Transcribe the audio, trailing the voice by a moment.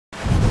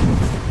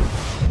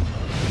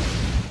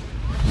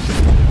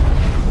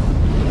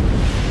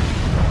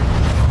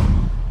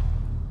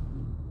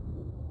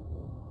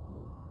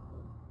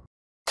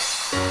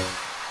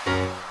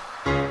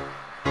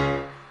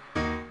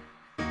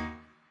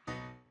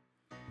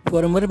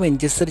Former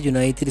Manchester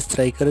United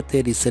striker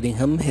Terry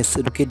Sheringham has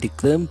rookie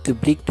claimed to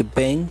break the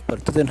bank for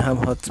Tottenham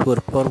Hotspur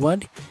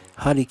forward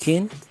Harry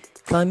Kane,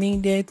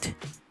 claiming that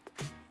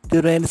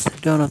the Reds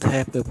do not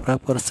have a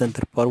proper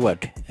center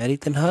forward.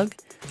 Erik ten Hag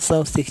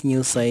saw 6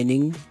 new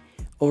signing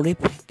Orip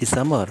this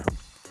summer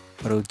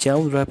for a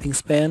jaw-dropping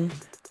spend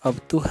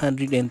of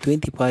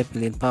 £225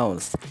 million.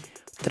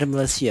 From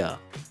Malaysia,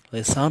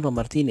 Lisandro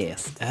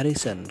Martinez,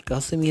 Harrison,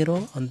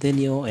 Casemiro,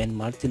 Antonio, and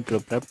Martin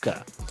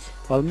Dubravka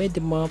all made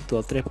the move to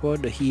Old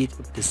Trafford ahead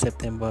of the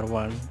September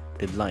 1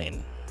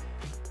 deadline.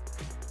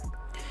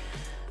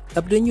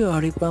 Of the new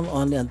arrival,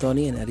 only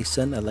Anthony and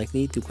Harrison are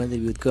likely to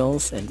contribute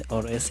goals and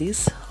or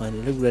assists on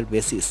a regular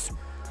basis.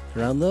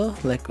 Ronaldo,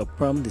 lack of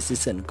prompt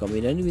decision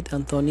combined with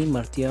Anthony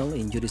Martial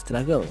injury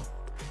struggle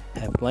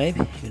have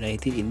left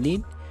United in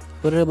need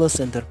of a reliable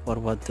center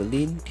forward to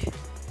lead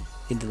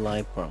in the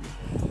live form.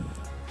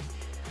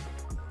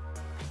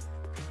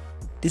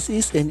 This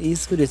is an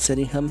issue that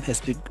Sheringham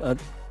has picked up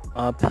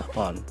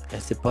on,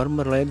 as the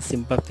former Reds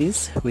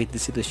sympathizes with the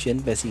situation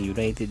facing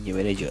United new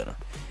manager.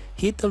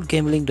 He told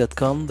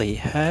Gambling.com they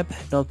have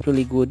not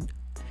really good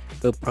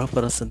a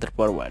proper center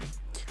forward.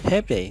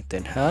 Have they?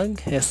 Ten Hag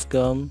has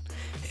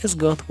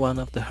got one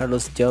of the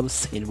hardest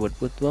jobs in world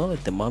football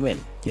at the moment.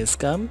 He has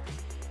come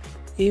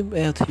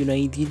at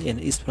United and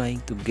is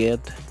trying to get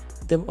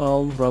them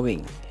all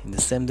rowing in the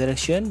same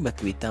direction,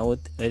 but without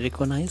a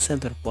recognized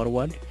center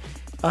forward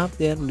up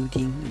there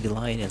leading the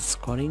line and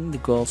scoring the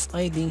goals.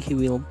 I think he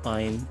will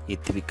find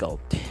it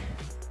difficult.